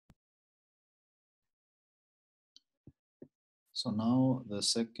So now the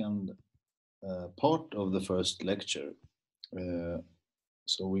second part of the first lecture.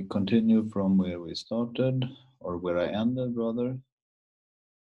 So we continue from where we started, or where I ended rather.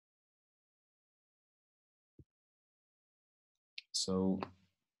 So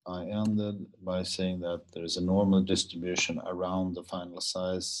I ended by saying that there is a normal distribution around the final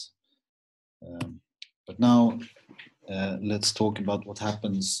size. But now let's talk about what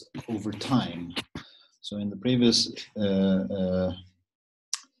happens over time. So in the previous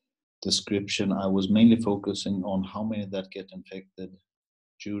description, I was mainly focusing on how many that get infected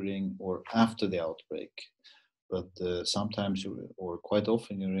during or after the outbreak. But sometimes or quite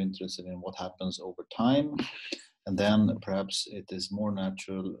often you're interested in what happens over time. And then perhaps it is more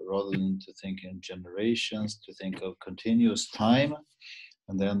natural, rather than to think in generations, to think of continuous time.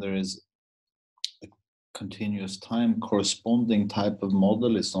 And then there is a continuous time corresponding type of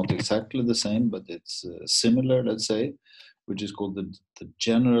model. It's not exactly the same, but it's similar, let's say, which is called the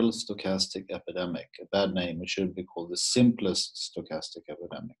general stochastic epidemic. A bad name, it should be called the simplest stochastic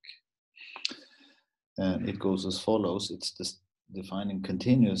epidemic. And it goes as follows. It's this defining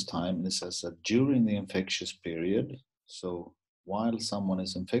continuous time, and it says that during the infectious period, so while someone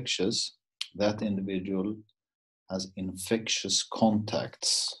is infectious, that individual has infectious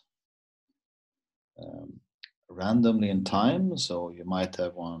contacts randomly in time. So you might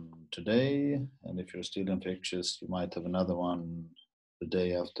have one today, and if you're still infectious, you might have another one the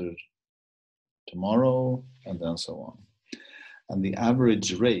day after tomorrow, and then so on. And the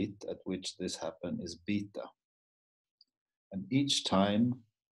average rate at which this happens is beta. And each time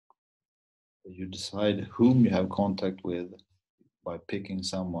you decide whom you have contact with by picking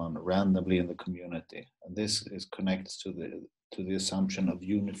someone randomly in the community. And this is connects to the assumption of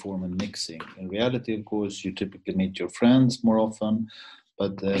uniform and mixing. In reality, of course, you typically meet your friends more often,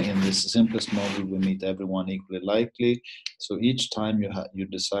 but in this simplest model, we meet everyone equally likely. So each time you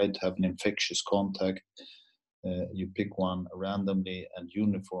decide to have an infectious contact, you pick one randomly and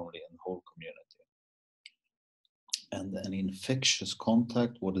uniformly in the whole community. And an infectious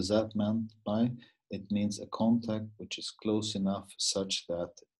contact, what is that meant by? It means a contact which is close enough such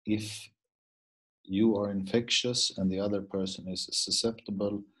that if you are infectious and the other person is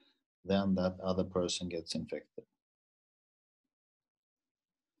susceptible, then that other person gets infected.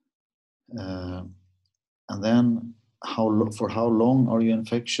 And then for how long are you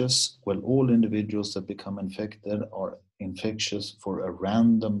infectious? Well, all individuals that become infected are infectious for a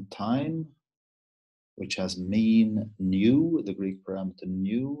random time, which has mean nu, the Greek parameter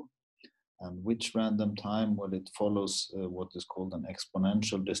nu. And which random time? Well, it follows what is called an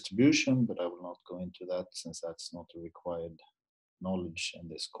exponential distribution, but I will not go into that since that's not a required knowledge in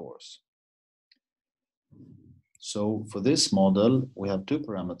this course. So for this model, we have two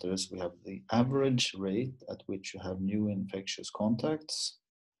parameters. We have the average rate at which you have new infectious contacts,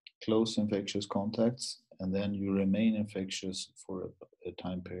 close infectious contacts, and then you remain infectious for a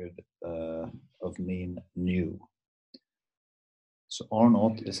time period of mean nu. So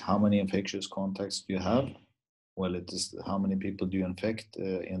R0 is how many infectious contacts do you have? Well, it is how many people do you infect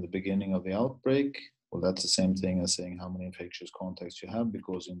in the beginning of the outbreak. Well, that's the same thing as saying how many infectious contacts you have,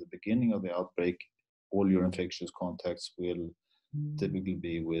 because in the beginning of the outbreak, all your infectious contacts will typically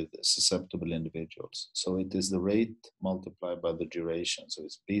be with susceptible individuals. So it is the rate multiplied by the duration. So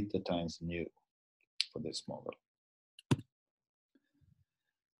it's beta times nu for this model.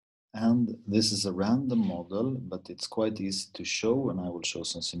 And this is a random model, but it's quite easy to show, and I will show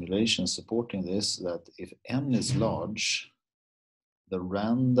some simulations supporting this, that if n is large, the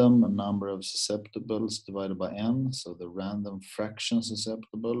random number of susceptibles divided by n, so the random fraction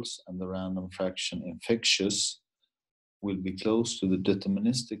susceptibles and the random fraction infectious, will be close to the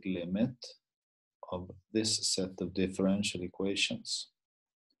deterministic limit of this set of differential equations.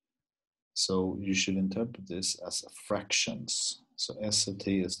 So you should interpret this as fractions. So S of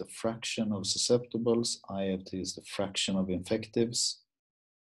t is the fraction of susceptibles, I of t is the fraction of infectives,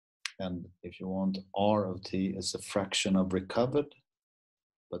 and if you want, R of t is the fraction of recovered.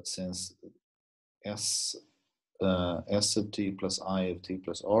 But since S of t plus I of t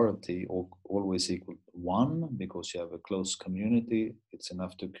plus R of t always equal 1, because you have a close community, it's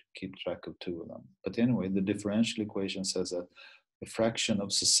enough to keep track of two of them. But anyway, the differential equation says that the fraction of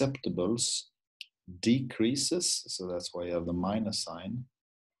susceptibles decreases, so that's why you have the minus sign,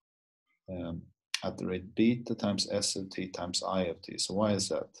 at the rate beta times S of t times I of t. So why is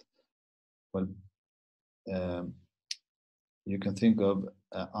that? Well, you can think of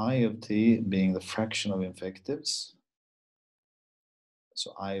I of t being the fraction of infectives.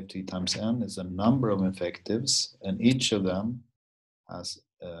 So I of t times n is a number of infectives, and each of them has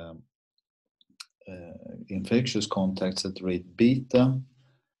infectious contacts at rate beta,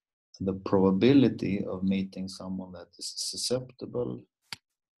 the probability of meeting someone that is susceptible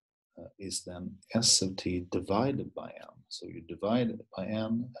is then S of t divided by n. So you divide it by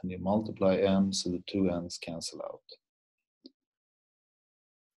n and you multiply n, so the two n's cancel out.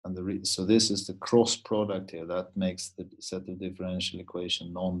 And so this is the cross product here that makes the set of differential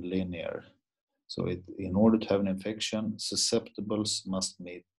equation non-linear. So in order to have an infection, susceptibles must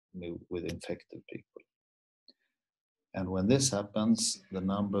meet with infected people. And when this happens, the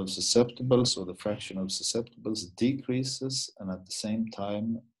number of susceptibles, or the fraction of susceptibles, decreases, and at the same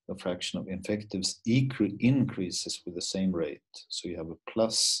time, the fraction of infectives increases with the same rate. So you have a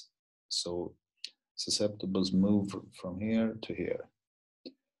plus, so susceptibles move from here to here.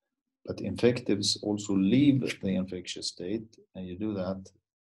 But infectives also leave the infectious state, and you do that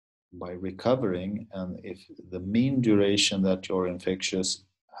by recovering. And if the mean duration that you're infectious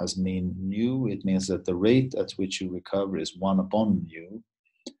has mean nu, it means that the rate at which you recover is 1 upon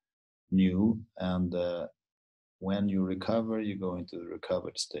nu, and when you recover, you go into the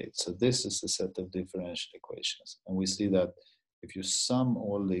recovered state. So this is the set of differential equations. And we see that if you sum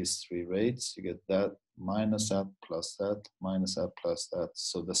all these three rates, you get that minus that plus that minus that plus that.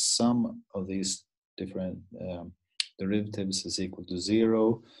 So the sum of these different derivatives is equal to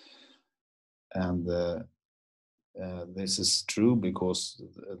 0. And this is true because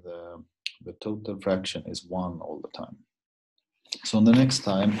the total fraction is 1 all the time. So on the next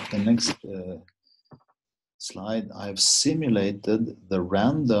slide, I've simulated the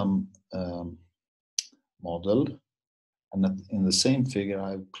random model, and in the same figure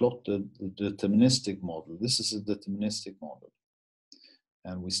I've plotted the deterministic model. This is a deterministic model,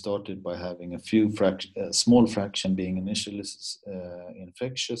 and we started by having a few small fraction being initially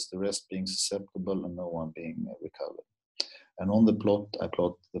infectious, the rest being susceptible, and no one being recovered. And on the plot, I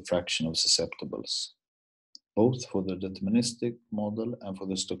plot the fraction of susceptibles, both for the deterministic model and for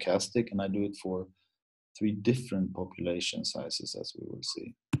the stochastic, and I do it for 3 different population sizes, as we will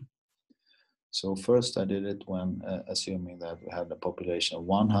see. So first I did it when assuming that we had a population of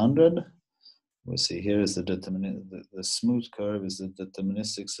 100. We see here is the smooth curve is the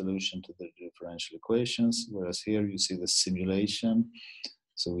deterministic solution to the differential equations, whereas here you see the simulation.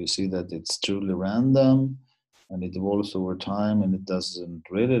 So you see that it's truly random and it evolves over time, and it doesn't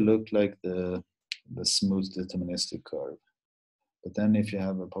really look like the smooth deterministic curve. But then if you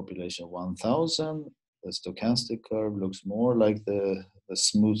have a population of 1,000, the stochastic curve looks more like the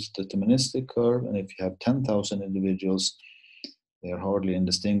smooth deterministic curve, and if you have 10,000 individuals, they are hardly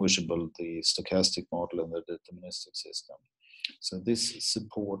indistinguishable, the stochastic model and the deterministic system. So this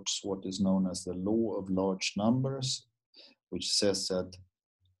supports what is known as the law of large numbers, which says that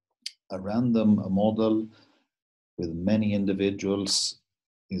a random model with many individuals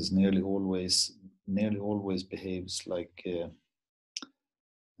is nearly always behaves like a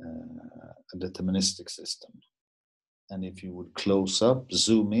deterministic system. And if you would close up,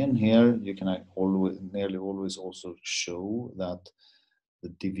 zoom in here, you can nearly always also show that the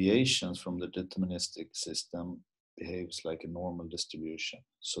deviations from the deterministic system behaves like a normal distribution.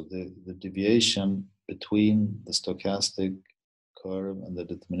 So the deviation between the stochastic curve and the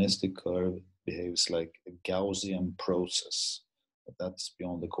deterministic curve behaves like a Gaussian process. But that's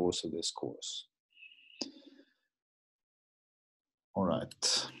beyond the course of this course. All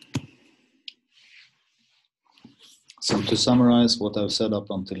right. So to summarize what I've said up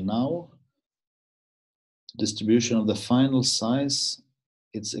until now, distribution of the final size,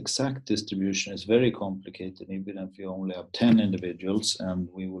 its exact distribution is very complicated, even if you only have 10 individuals, and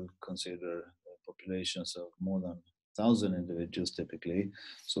we will consider populations of more than 1,000 individuals typically.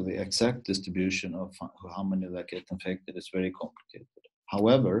 So the exact distribution of how many that get infected is very complicated.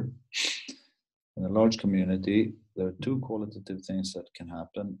 However, in a large community, there are 2 qualitative things that can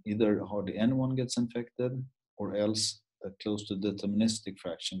happen. Either hardly anyone gets infected, or else a close to deterministic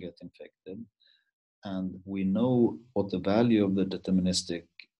fraction get infected. And we know what the value of the deterministic,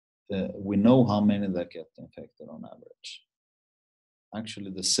 we know how many that get infected on average.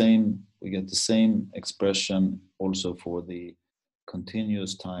 Actually, we get the same expression also for the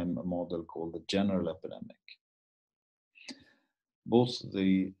continuous time model called the general epidemic. Both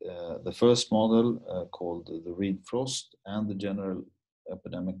the first model called the Reed-Frost and the general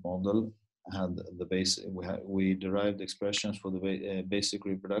epidemic model had the basic. We derived expressions for the basic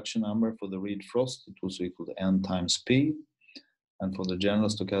reproduction number. For the Reed-Frost, it was equal to n times p, and for the general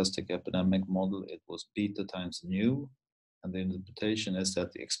stochastic epidemic model, it was beta times nu. And the interpretation is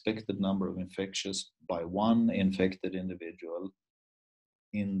that the expected number of infectious by 1 infected individual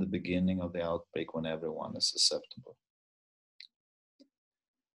in the beginning of the outbreak when everyone is susceptible.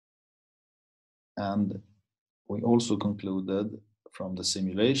 And we also concluded from the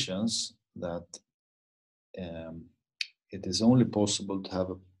simulations that it is only possible to have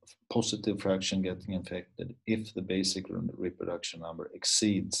a positive fraction getting infected if the basic reproduction number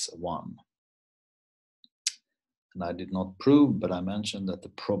exceeds 1. And I did not prove, but I mentioned that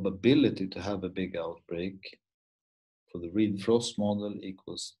the probability to have a big outbreak for the Reed-Frost model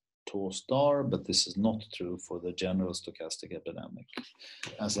equals tau star, but this is not true for the general stochastic epidemic,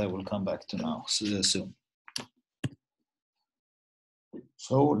 as I will come back to now soon.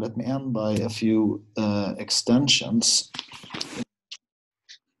 So let me end by a few extensions.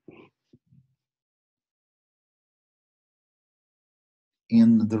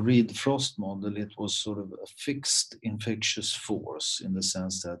 In the Reed-Frost model, it was sort of a fixed infectious force in the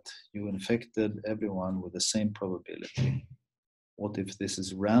sense that you infected everyone with the same probability. What if this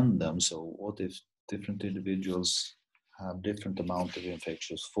is random? So what if different individuals have different amount of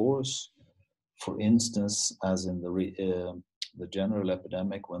infectious force? For instance, as in the general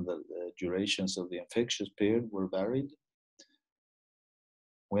epidemic, when the durations of the infectious period were varied,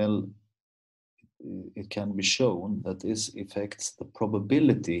 well, it can be shown that this affects the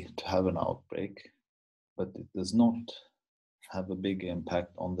probability to have an outbreak, but it does not have a big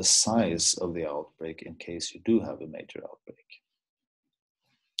impact on the size of the outbreak in case you do have a major outbreak.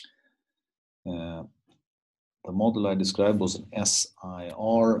 The model I described was an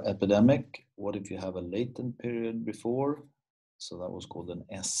SIR epidemic. What if you have a latent period before? So that was called an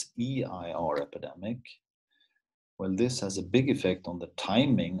SEIR epidemic. Well, this has a big effect on the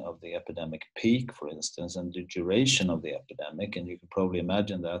timing of the epidemic peak, for instance, and the duration of the epidemic. And you can probably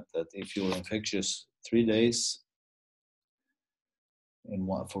imagine that if you're infectious 3 days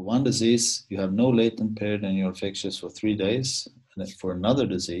for one disease, you have no latent period and you're infectious for 3 days. And for another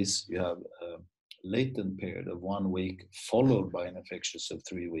disease, you have a latent period of 1 week followed by an infectious of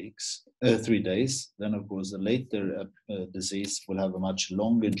 3 days. Then, of course, the later disease will have a much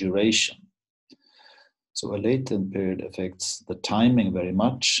longer duration. So a latent period affects the timing very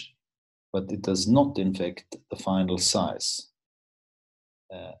much, but it does not affect the final size.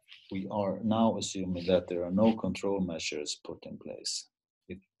 We are now assuming that there are no control measures put in place.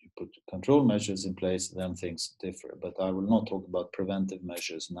 If you put control measures in place, then things differ. But I will not talk about preventive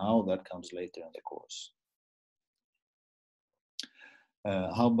measures now. That comes later in the course.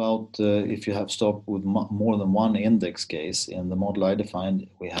 How about if you have stopped with more than one index case? In the model I defined,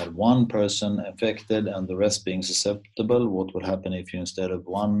 we had one person infected and the rest being susceptible. What would happen if you, instead of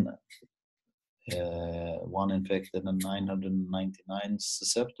one infected and 999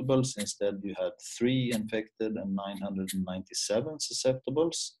 susceptibles, instead you had 3 infected and 997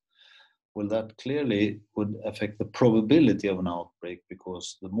 susceptibles? Well, that clearly would affect the probability of an outbreak,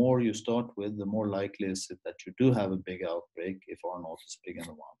 because the more you start with, the more likely is it that you do have a big outbreak if R0 is bigger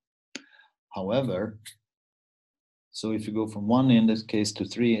than 1. However, so if you go from 1 index case to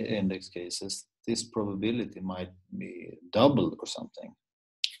 3 index cases, this probability might be doubled or something.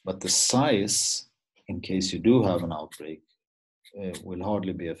 But the size, in case you do have an outbreak, will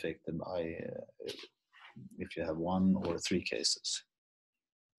hardly be affected by if you have 1 or 3 cases.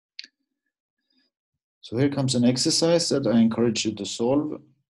 So here comes an exercise that I encourage you to solve.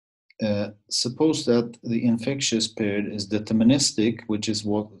 Suppose that the infectious period is deterministic, which it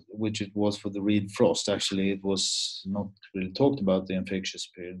was for the Reed-Frost. Actually, it was not really talked about the infectious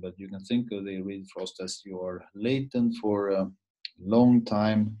period, but you can think of the Reed-Frost as you are latent for a long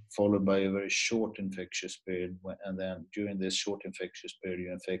time, followed by a very short infectious period, and then during this short infectious period,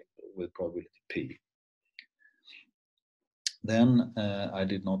 you infect with probability P. Then I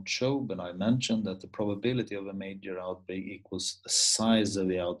did not show, but I mentioned that the probability of a major outbreak equals the size of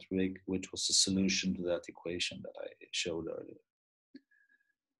the outbreak, which was the solution to that equation that I showed earlier.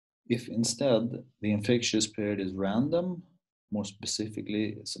 If instead the infectious period is random, more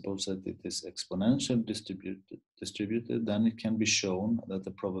specifically, suppose that it is exponentially distributed, then it can be shown that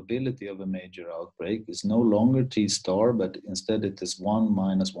the probability of a major outbreak is no longer T star, but instead it is 1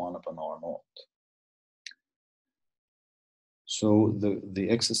 minus 1 upon R0. So the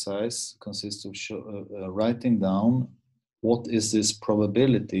exercise consists of writing down what is this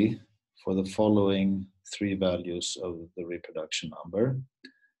probability for the following 3 values of the reproduction number.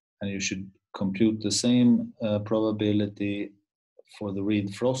 And you should compute the same probability for the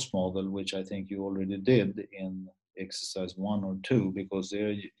Reed-Frost model, which I think you already did in exercise 1 or 2, because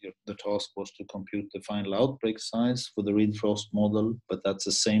there the task was to compute the final outbreak size for the Reed-Frost model, but that's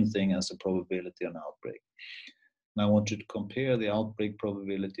the same thing as the probability of an outbreak. And I want you to compare the outbreak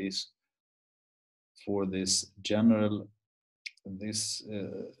probabilities for this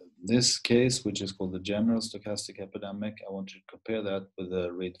case, which is called the general stochastic epidemic. I want you to compare that with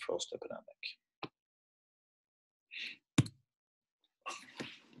the Reed-Frost epidemic.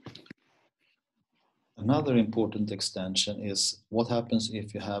 Another important extension is what happens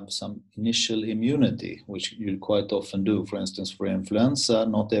if you have some initial immunity, which you quite often do. For instance, for influenza,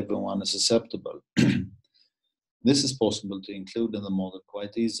 not everyone is susceptible. This is possible to include in the model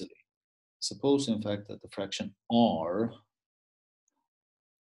quite easily. Suppose, in fact, that the fraction R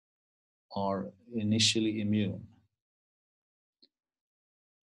are initially immune.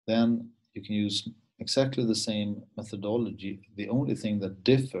 Then you can use exactly the same methodology. The only thing that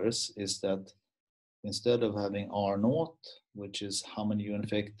differs is that instead of having R0, which is how many you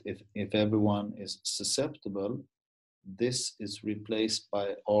infect if everyone is susceptible, this is replaced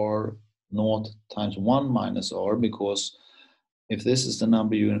by R0 times 1 minus R, because if this is the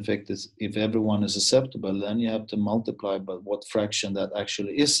number you infect if everyone is susceptible, then you have to multiply by what fraction that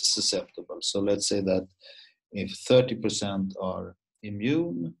actually is susceptible. So let's say that if 30% are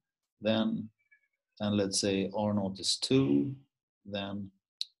immune, then, and let's say R0 is 2, then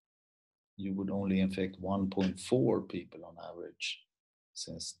you would only infect 1.4 people on average,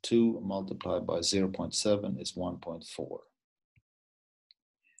 since 2 multiplied by 0.7 is 1.4.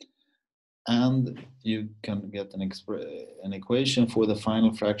 And you can get an equation for the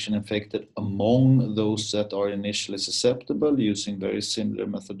final fraction infected among those that are initially susceptible using very similar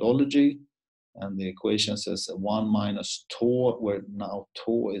methodology. And the equation says 1 minus tau, where now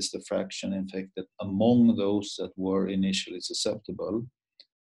tau is the fraction infected among those that were initially susceptible,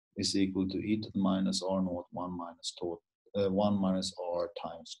 is equal to e to the minus R0 1 minus tau, 1 minus R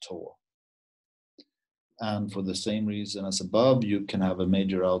times tau. And for the same reason as above, you can have a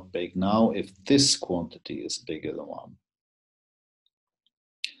major outbreak now if this quantity is bigger than 1.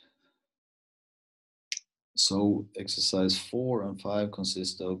 So exercise 4 and 5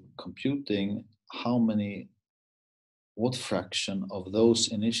 consist of computing what fraction of those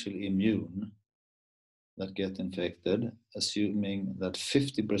initially immune that get infected, assuming that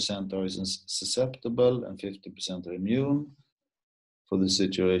 50% are susceptible and 50% are immune, for the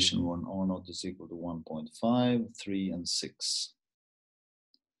situation when R0 is equal to 1.5, 3, and 6.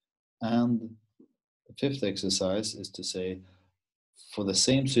 And the fifth exercise is to say, for the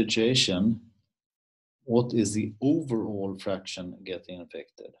same situation, what is the overall fraction getting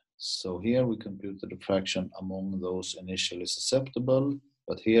infected? So here we computed the fraction among those initially susceptible,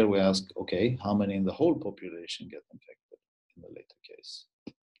 but here we ask, okay, how many in the whole population get infected in the later case?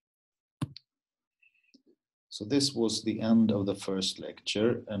 So this was the end of the first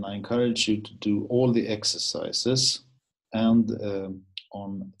lecture, and I encourage you to do all the exercises. And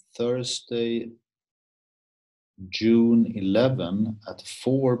on Thursday, June 11 at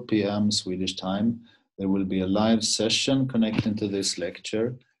 4 p.m. Swedish time, there will be a live session connecting to this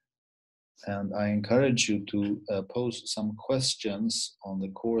lecture. And I encourage you to post some questions on the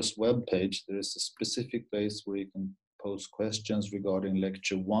course webpage. There is a specific place where you can post questions regarding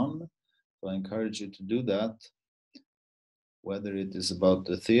lecture 1. So I encourage you to do that, whether it is about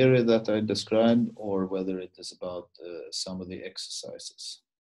the theory that I described or whether it is about some of the exercises.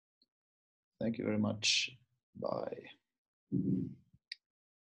 Thank you very much. Bye.